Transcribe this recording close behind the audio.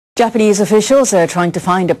Japanese officials are trying to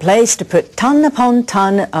find a place to put ton upon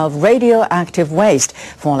ton of radioactive waste.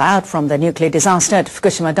 Fallout from the nuclear disaster at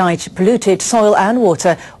Fukushima Daiichi polluted soil and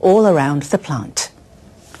water all around the plant.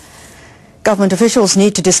 Government officials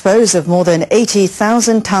need to dispose of more than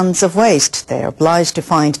 80,000 tons of waste. They are obliged to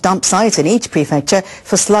find dump sites in each prefecture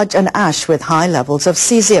for sludge and ash with high levels of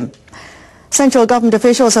cesium. Central government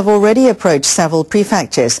officials have already approached several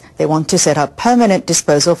prefectures. They want to set up permanent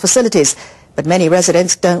disposal facilities, but many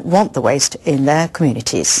residents don't want the waste in their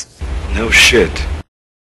communities. No shit.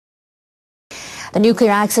 The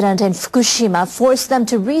nuclear accident in Fukushima forced them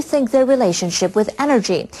to rethink their relationship with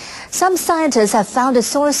energy. Some scientists have found a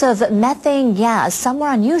source of methane gas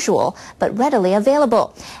somewhere unusual but readily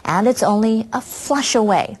available, and it's only a flush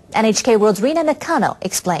away. NHK World's Rina Nakano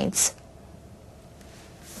explains.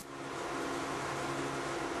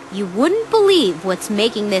 You wouldn't believe what's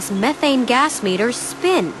making this methane gas meter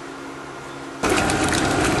spin.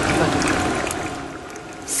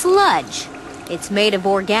 Sludge. It's made of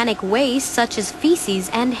organic waste such as feces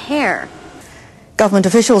and hair. Government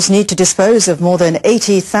officials need to dispose of more than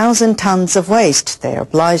 80,000 tons of waste. They are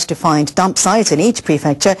obliged to find dump sites in each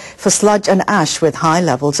prefecture for sludge and ash with high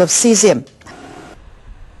levels of cesium.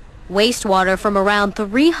 Wastewater from around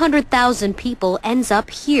 300,000 people ends up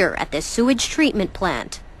here at the sewage treatment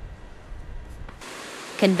plant.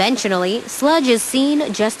 Conventionally, sludge is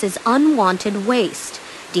seen just as unwanted waste.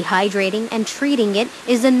 Dehydrating and treating it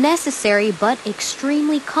is a necessary but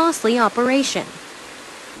extremely costly operation.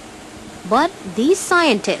 But these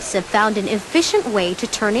scientists have found an efficient way to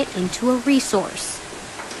turn it into a resource.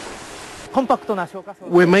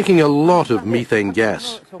 We're making a lot of methane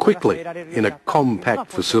gas, quickly, in a compact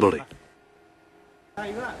facility.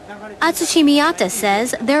 Atsushi Miyata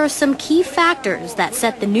says there are some key factors that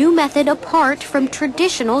set the new method apart from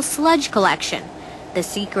traditional sludge collection. The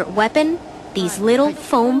secret weapon? These little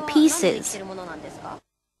foam pieces.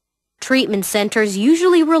 Treatment centers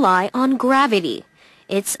usually rely on gravity.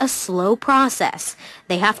 It's a slow process.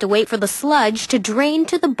 They have to wait for the sludge to drain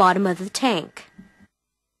to the bottom of the tank.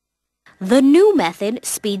 The new method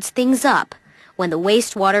speeds things up. When the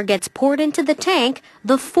wastewater gets poured into the tank,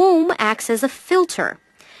 the foam acts as a filter.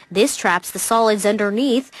 This traps the solids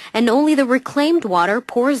underneath, and only the reclaimed water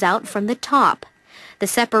pours out from the top. The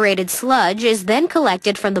separated sludge is then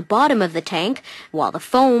collected from the bottom of the tank, while the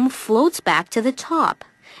foam floats back to the top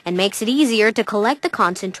and makes it easier to collect the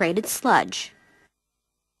concentrated sludge.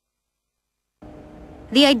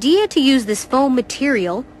 The idea to use this foam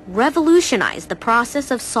material revolutionized the process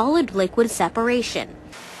of solid-liquid separation.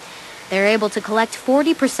 They're able to collect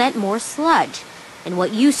 40% more sludge, and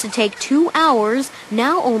what used to take 2 hours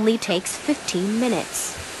now only takes 15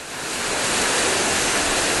 minutes.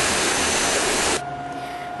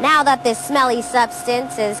 Now that this smelly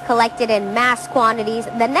substance is collected in mass quantities,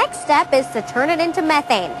 the next step is to turn it into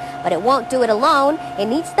methane. But it won't do it alone. It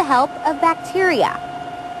needs the help of bacteria.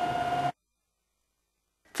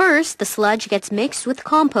 First, the sludge gets mixed with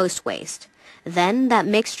compost waste. Then that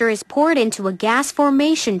mixture is poured into a gas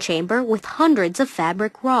formation chamber with hundreds of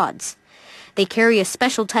fabric rods. They carry a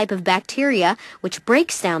special type of bacteria which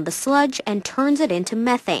breaks down the sludge and turns it into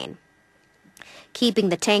methane. Keeping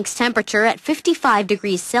the tank's temperature at 55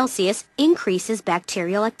 degrees Celsius increases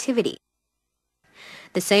bacterial activity.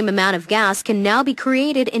 The same amount of gas can now be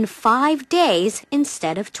created in 5 days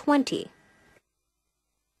instead of 20.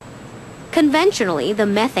 Conventionally, the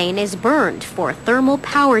methane is burned for thermal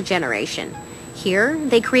power generation. Here,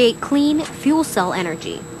 they create clean fuel cell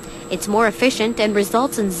energy. It's more efficient and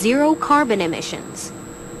results in zero carbon emissions.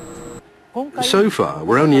 So far,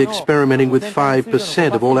 we're only experimenting with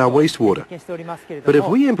 5% of all our wastewater. But if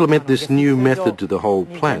we implement this new method to the whole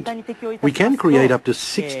plant, we can create up to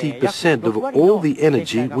 60% of all the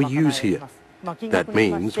energy we use here. That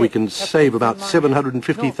means we can save about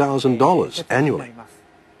 $750,000 annually.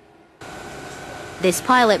 This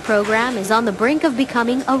pilot program is on the brink of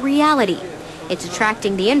becoming a reality. It's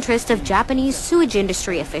attracting the interest of Japanese sewage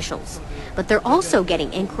industry officials, but they're also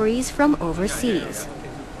getting inquiries from overseas.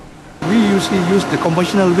 We usually use the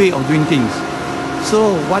conventional way of doing things.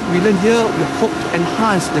 So what we learn here, we hope to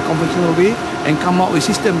enhance the conventional way and come up with a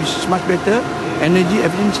system which is much better, energy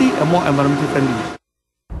efficiency and more environmentally friendly.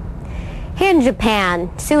 Here in Japan,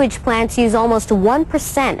 sewage plants use almost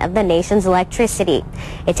 1% of the nation's electricity.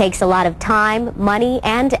 It takes a lot of time, money,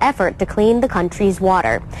 and effort to clean the country's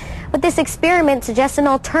water. But this experiment suggests an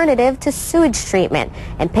alternative to sewage treatment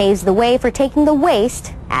and paves the way for taking the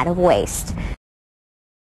waste out of waste.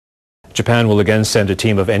 Japan will again send a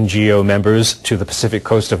team of NGO members to the Pacific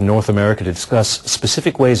coast of North America to discuss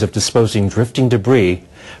specific ways of disposing drifting debris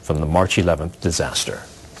from the March 11th disaster.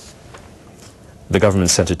 The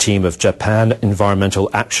government sent a team of Japan Environmental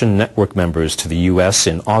Action Network members to the U.S.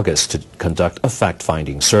 in August to conduct a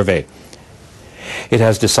fact-finding survey. It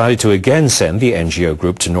has decided to again send the NGO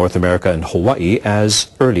group to North America and Hawaii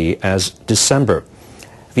as early as December.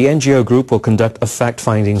 The NGO group will conduct a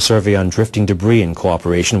fact-finding survey on drifting debris in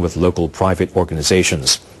cooperation with local private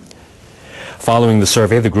organizations. Following the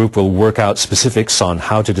survey, the group will work out specifics on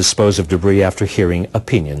how to dispose of debris after hearing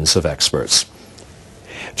opinions of experts.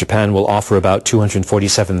 Japan will offer about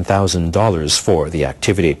 $247,000 for the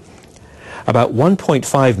activity. About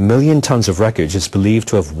 1.5 million tons of wreckage is believed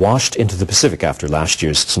to have washed into the Pacific after last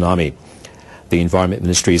year's tsunami. The Environment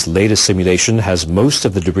Ministry's latest simulation has most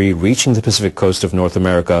of the debris reaching the Pacific coast of North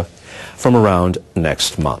America from around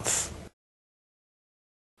next month.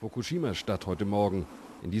 Fukushima Stadt heute Morgen.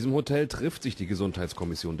 In diesem Hotel trifft sich die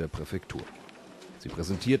Gesundheitskommission der Präfektur. Sie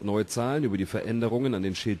präsentiert neue Zahlen über die Veränderungen an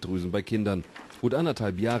den Schilddrüsen bei Kindern, gut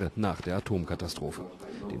 1,5 Jahre nach der Atomkatastrophe.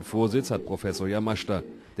 Den Vorsitz hat Professor Yamashita,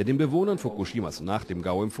 der den Bewohnern Fukushimas nach dem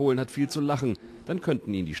GAU empfohlen hat, viel zu lachen, dann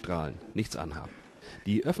könnten ihnen die Strahlen nichts anhaben.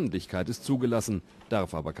 Die Öffentlichkeit ist zugelassen,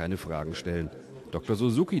 darf aber keine Fragen stellen. Dr.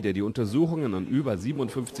 Suzuki, der die Untersuchungen an über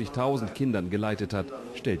 57.000 Kindern geleitet hat,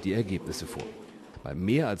 stellt die Ergebnisse vor. Bei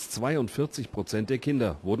mehr als 42% der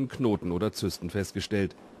Kinder wurden Knoten oder Zysten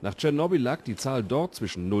festgestellt. Nach Tschernobyl lag die Zahl dort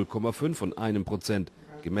zwischen 0,5 und 1%,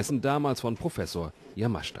 gemessen damals von Professor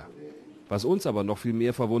Yamashita. Was uns aber noch viel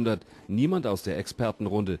mehr verwundert, niemand aus der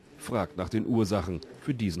Expertenrunde fragt nach den Ursachen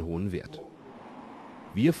für diesen hohen Wert.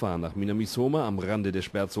 Wir fahren nach Minamisoma am Rande der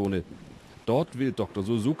Sperrzone. Dort will Dr.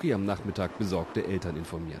 Suzuki am Nachmittag besorgte Eltern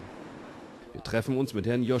informieren. Wir treffen uns mit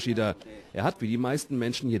Herrn Yoshida. Er hat wie die meisten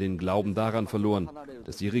Menschen hier den Glauben daran verloren,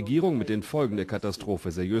 dass die Regierung mit den Folgen der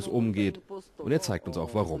Katastrophe seriös umgeht. Und er zeigt uns auch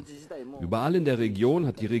warum. Überall in der Region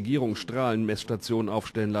hat die Regierung Strahlenmessstationen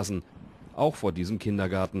aufstellen lassen, auch vor diesem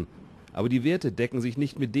Kindergarten. Aber die Werte decken sich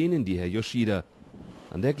nicht mit denen, die Herr Yoshida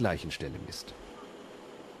an der gleichen Stelle misst.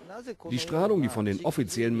 Die Strahlung, die von den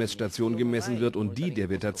offiziellen Messstationen gemessen wird und die,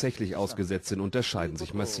 der wir tatsächlich ausgesetzt sind, unterscheiden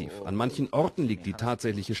sich massiv. An manchen Orten liegt die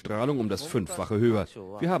tatsächliche Strahlung um das 5-fache höher.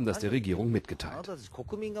 Wir haben das der Regierung mitgeteilt.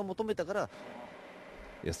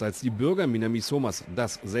 Erst als die Bürger Minamisomas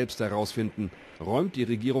das selbst herausfinden, räumt die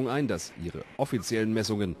Regierung ein, dass ihre offiziellen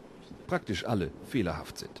Messungen praktisch alle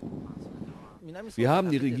fehlerhaft sind. Wir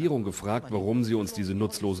haben die Regierung gefragt, warum sie uns diese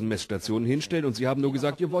nutzlosen Messstationen hinstellt, und sie haben nur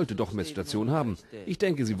gesagt, ihr wolltet doch Messstationen haben. Ich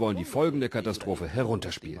denke, sie wollen die Folgen der Katastrophe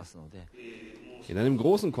herunterspielen. In einem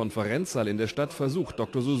großen Konferenzsaal in der Stadt versucht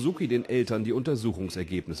Dr. Suzuki den Eltern die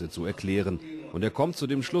Untersuchungsergebnisse zu erklären. Und er kommt zu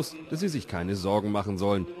dem Schluss, dass sie sich keine Sorgen machen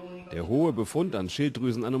sollen. Der hohe Befund an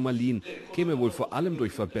Schilddrüsenanomalien käme wohl vor allem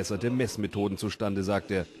durch verbesserte Messmethoden zustande,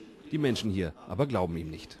 sagt er. Die Menschen hier aber glauben ihm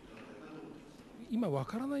nicht.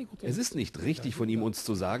 Es ist nicht richtig von ihm, uns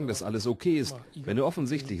zu sagen, dass alles okay ist, wenn er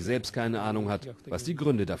offensichtlich selbst keine Ahnung hat, was die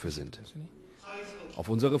Gründe dafür sind. Auf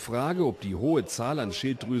unsere Frage, ob die hohe Zahl an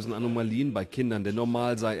Schilddrüsenanomalien bei Kindern denn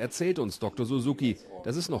normal sei, erzählt uns Dr. Suzuki,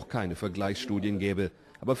 dass es noch keine Vergleichsstudien gäbe.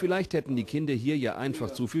 Aber vielleicht hätten die Kinder hier ja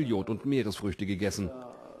einfach zu viel Jod und Meeresfrüchte gegessen.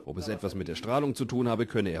 Ob es etwas mit der Strahlung zu tun habe,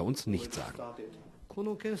 könne er uns nicht sagen.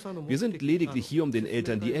 Wir sind lediglich hier, um den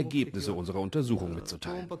Eltern die Ergebnisse unserer Untersuchung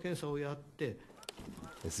mitzuteilen.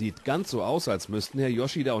 Es sieht ganz so aus, als müssten Herr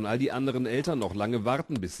Yoshida und all die anderen Eltern noch lange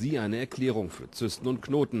warten, bis sie eine Erklärung für Zysten und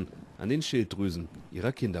Knoten an den Schilddrüsen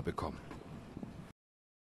ihrer Kinder bekommen.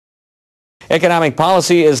 Economic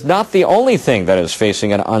policy is not the only thing that is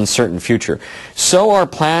facing an uncertain future. So are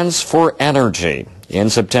plans for energy. In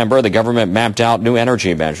September, the government mapped out new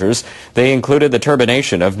energy measures. They included the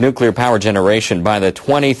termination of nuclear power generation by the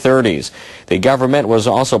 2030s. The government was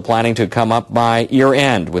also planning to come up by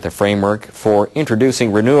year-end with a framework for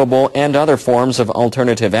introducing renewable and other forms of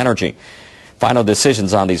alternative energy. Final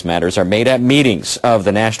decisions on these matters are made at meetings of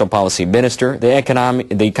the National Policy Minister, the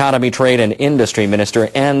Economy, Trade and Industry Minister,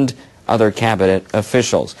 and other cabinet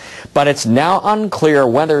officials. But it's now unclear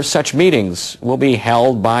whether such meetings will be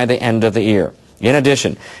held by the end of the year. In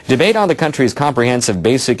addition, debate on the country's comprehensive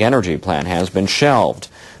basic energy plan has been shelved.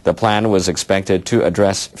 The plan was expected to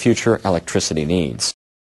address future electricity needs.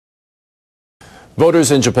 Voters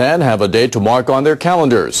in Japan have a date to mark on their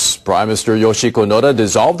calendars. Prime Minister Yoshiko Noda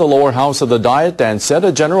dissolved the lower house of the Diet and set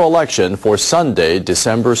a general election for Sunday,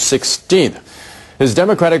 December 16th. His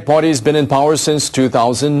Democratic Party has been in power since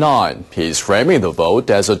 2009. He's framing the vote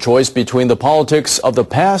as a choice between the politics of the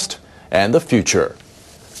past and the future.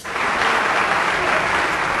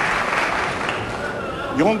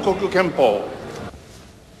 日本国憲法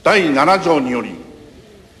第7条により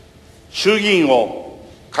衆議院を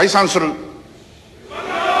解散する。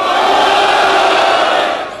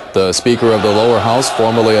The Speaker of the lower house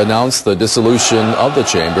formally announced the dissolution of the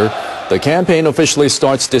chamber. The campaign officially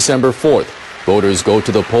starts December 4th. Voters go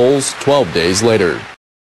to the polls 12 days later.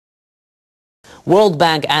 World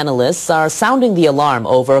Bank analysts are sounding the alarm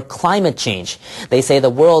over climate change. They say the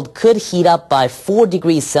world could heat up by 4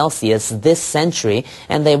 degrees Celsius this century,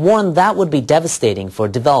 and they warn that would be devastating for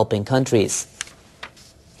developing countries.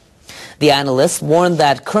 The analysts warn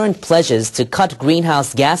that current pledges to cut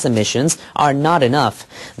greenhouse gas emissions are not enough.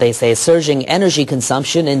 They say surging energy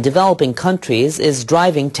consumption in developing countries is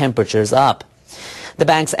driving temperatures up. The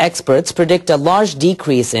bank's experts predict a large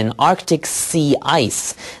decrease in Arctic sea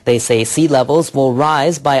ice. They say sea levels will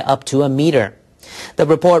rise by up to a meter. The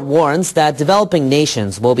report warns that developing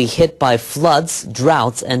nations will be hit by floods,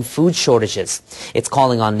 droughts, and food shortages. It's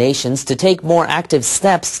calling on nations to take more active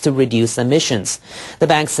steps to reduce emissions. The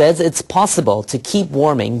bank says it's possible to keep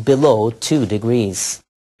warming below 2 degrees.